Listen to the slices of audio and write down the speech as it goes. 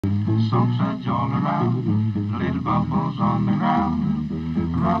soap suds all around, little bubbles on the ground.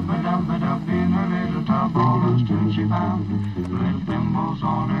 Rub-a-dub-a-dub in her little tub, all those tunes she found. Little thimbles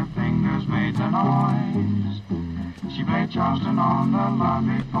on her fingers made the noise. She played Charleston on the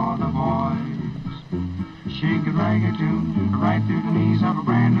laundry for the boys. She could rag a tune right through the knees of a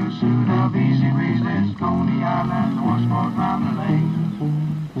brand new suit of easy breeze. There's Coney Island, horse boat round the lane.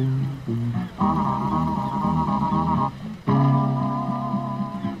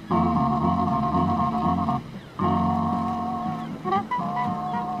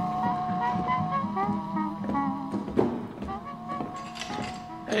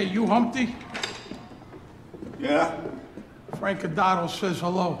 Hey, you Humpty? Yeah? Frank Adotto says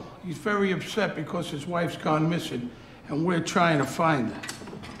hello. He's very upset because his wife's gone missing, and we're trying to find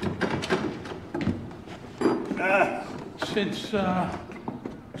her. Since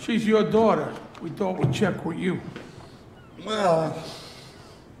she's your daughter, we thought we'd check with you. Well,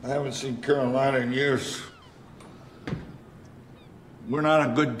 I haven't seen Carolina in years. We're not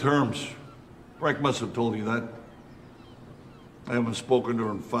on good terms. Frank must have told you that. I haven't spoken to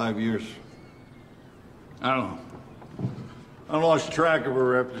her in 5 years. I don't know. I lost track of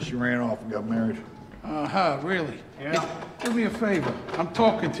her after she ran off and got married. Uh-huh, really? Yeah. Do me a favor. I'm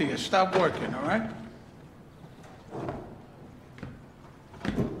talking to you. Stop working, all right?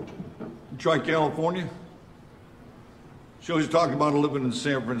 You try California? She always talked about living in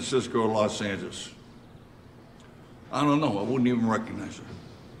San Francisco or Los Angeles. I don't know. I wouldn't even recognize her.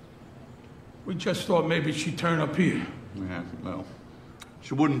 We just thought maybe she'd turn up here. Yeah, well,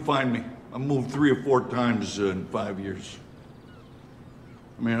 she wouldn't find me. I moved 3 or 4 times in 5 years.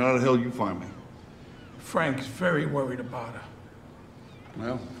 I mean, how the hell you find me? Frank's very worried about her.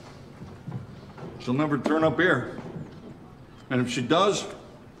 Well, she'll never turn up here. And if she does,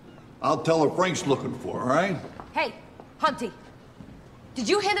 I'll tell her Frank's looking for her, all right? Hey, Humpty, did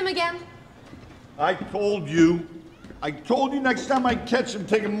you hit him again? I told you next time I catch him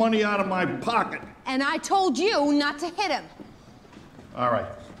taking money out of my pocket. And I told you not to hit him. All right.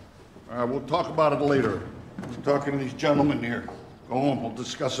 We'll talk about it later. I'm talking to these gentlemen here. Go home, we'll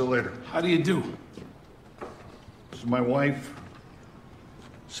discuss it later. How do you do? This is my wife,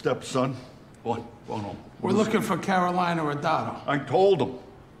 stepson. Go home. We're looking for Carolina Adotto. I told him.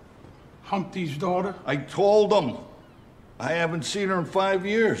 Humpty's daughter? I told him. I haven't seen her in 5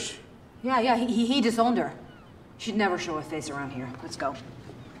 years. Yeah, he disowned her. She'd never show her face around here. Let's go.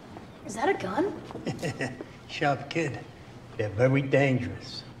 Is that a gun? Sharp kid. They're very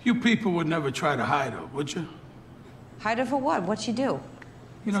dangerous. You people would never try to hide her, would you? Hide her for what? What'd she do?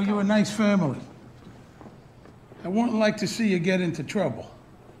 You know, you're a nice family. I wouldn't like to see you get into trouble.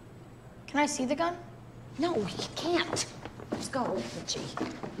 Can I see the gun? No, you can't. Let's go, Richie.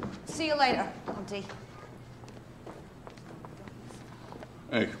 See you later, Humpty.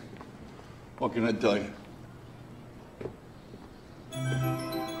 Hey, what can I tell you?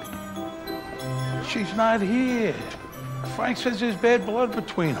 She's not here. Frank says there's bad blood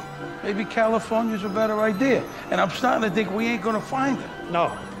between them. Maybe California's a better idea. And I'm starting to think we ain't gonna find her.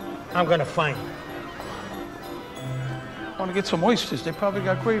 No, I'm gonna find her. Want to get some oysters? They probably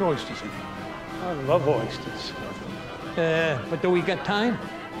got great oysters in here. I love oysters. But do we got time?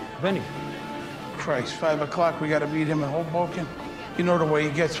 Benny. Christ, 5 o'clock, we gotta meet him in Hoboken. You know the way he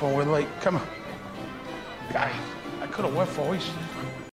gets when we're late. Come on. Guy, I could have went for oysters.